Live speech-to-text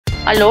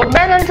A load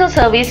balancer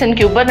service in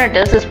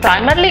Kubernetes is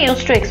primarily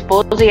used to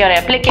expose your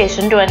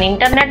application to an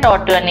internet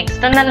or to an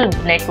external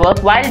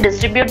network while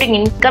distributing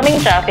incoming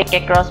traffic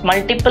across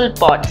multiple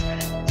pods.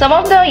 Some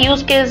of the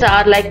use cases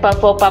are like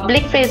for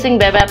public-facing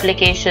web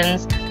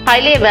applications,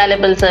 highly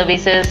available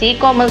services,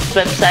 e-commerce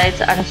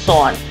websites, and so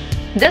on.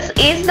 This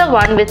is the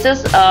one which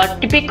is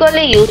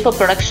typically used for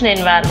production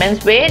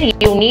environments where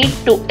you need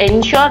to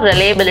ensure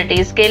reliability,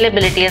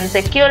 scalability, and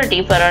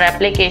security for our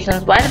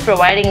applications while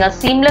providing a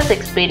seamless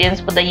experience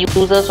for the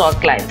users or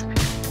clients.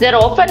 They are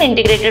often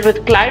integrated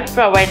with cloud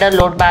provider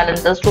load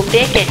balancers to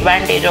take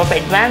advantage of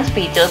advanced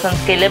features and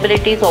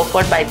scalabilities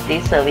offered by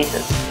these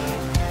services.